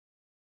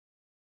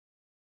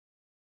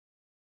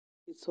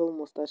It's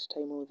almost that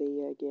time of the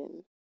year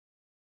again,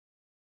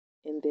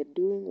 and they're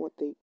doing what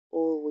they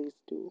always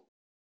do,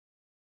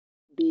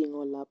 being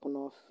all up on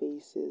our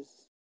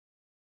faces,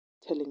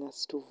 telling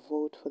us to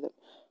vote for them,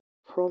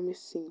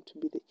 promising to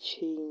be the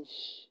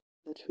change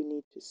that we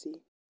need to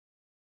see.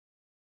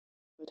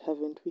 But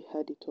haven't we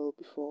had it all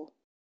before?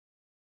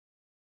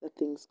 That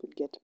things could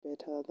get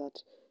better,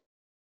 that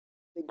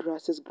the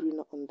grass is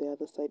greener on the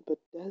other side, but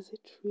does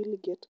it really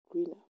get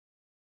greener?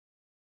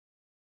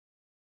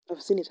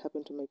 I've seen it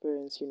happen to my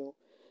parents,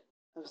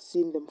 I've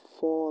seen them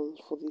fall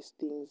for these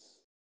things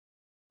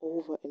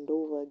over and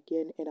over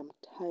again, and I'm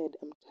tired.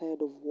 I'm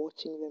tired of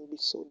watching them be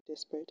so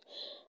desperate.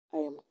 I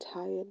am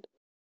tired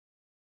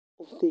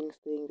of things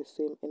staying the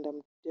same, and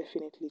I'm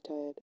definitely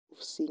tired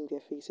of seeing their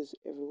faces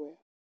everywhere.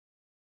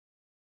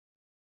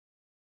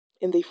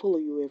 And they follow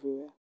you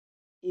everywhere,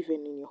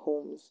 even in your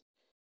homes.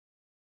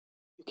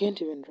 You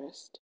can't even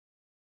rest.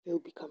 They'll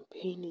be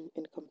campaigning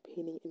and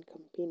campaigning and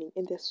campaigning,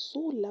 and they're so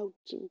loud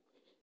too.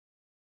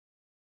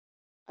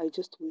 I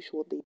just wish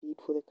what they did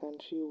for the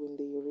country when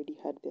they already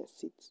had their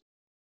seats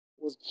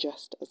was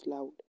just as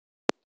loud.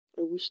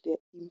 I wish their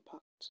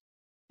impact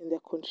and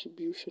their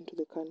contribution to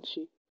the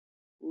country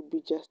would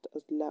be just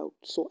as loud,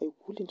 so I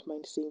wouldn't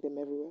mind seeing them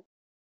everywhere.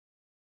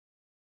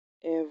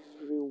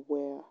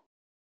 Everywhere.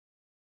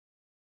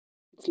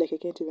 It's like I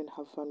can't even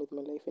have fun with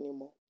my life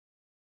anymore.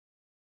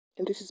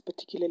 And this is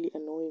particularly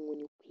annoying when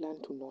you plan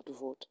to not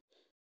vote.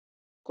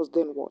 Because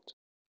then what?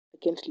 I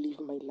can't live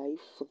my life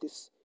for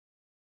this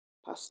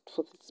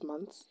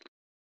month.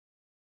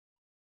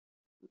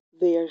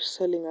 They are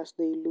selling us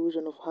the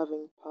illusion of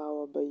having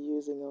power by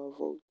using our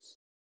votes.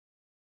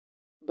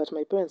 But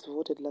my parents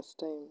voted last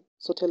time,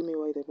 so tell me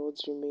why the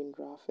roads remain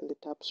rough and the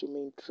taps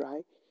remain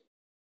dry,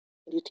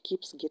 and it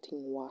keeps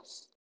getting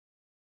worse.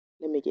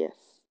 Let me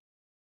guess.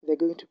 They're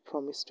going to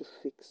promise to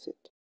fix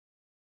it.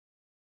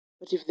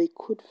 But if they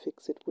could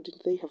fix it,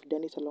 wouldn't they have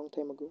done it a long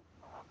time ago?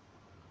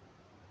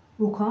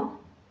 Uko?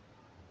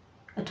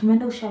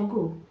 Tumeenda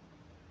ushago?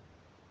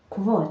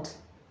 Kuvote?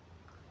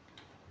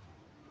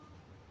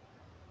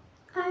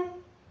 Hi.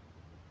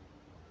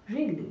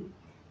 Really?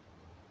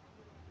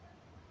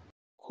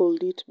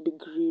 Could it be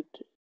greed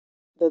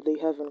that they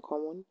have in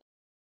common?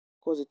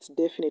 Because it's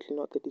definitely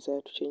not the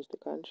desire to change the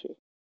country.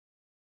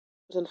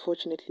 But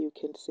unfortunately, you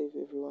can't save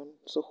everyone.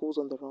 So who's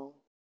on the wrong?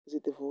 Is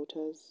it the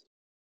voters?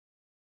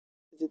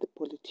 Is it the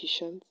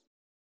politicians?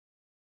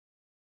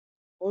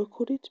 Or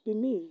could it be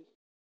me,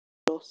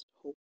 lost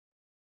hope,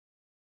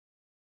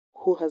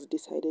 who has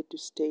decided to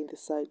stay in the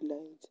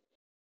sidelines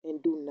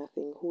and do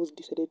nothing, who has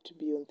decided to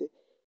be on the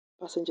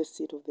passenger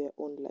seat of their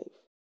own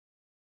life?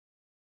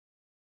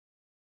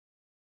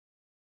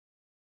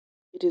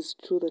 It is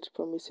true that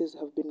promises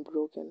have been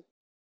broken.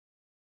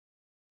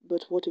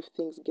 But what if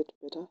things get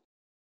better?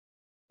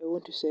 I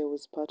want to say I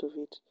was part of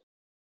it.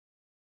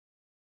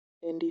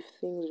 And if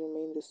things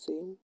remain the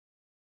same,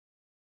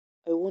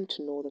 I want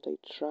to know that I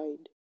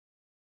tried.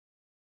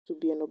 To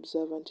be an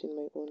observant in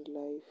my own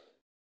life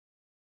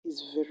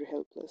is very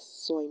helpless,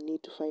 so I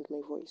need to find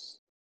my voice.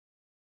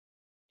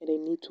 And I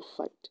need to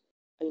fight.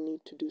 I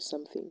need to do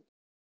something.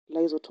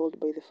 Lies were told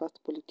by the first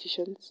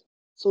politicians,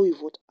 so we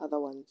vote other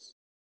ones.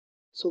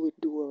 So we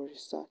do our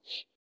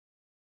research.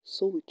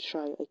 So we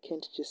try. I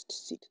can't just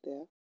sit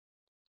there.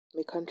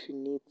 My country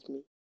needs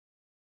me.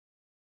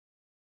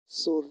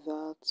 So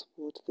that's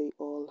what they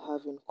all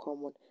have in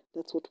common.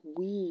 That's what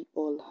we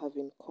all have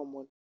in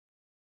common.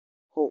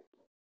 Hope.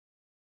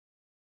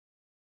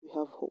 We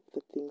have hope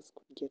that things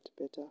could get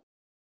better.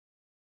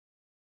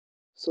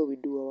 So we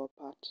do our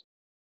part.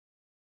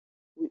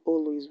 We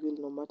always will,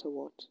 no matter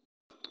what.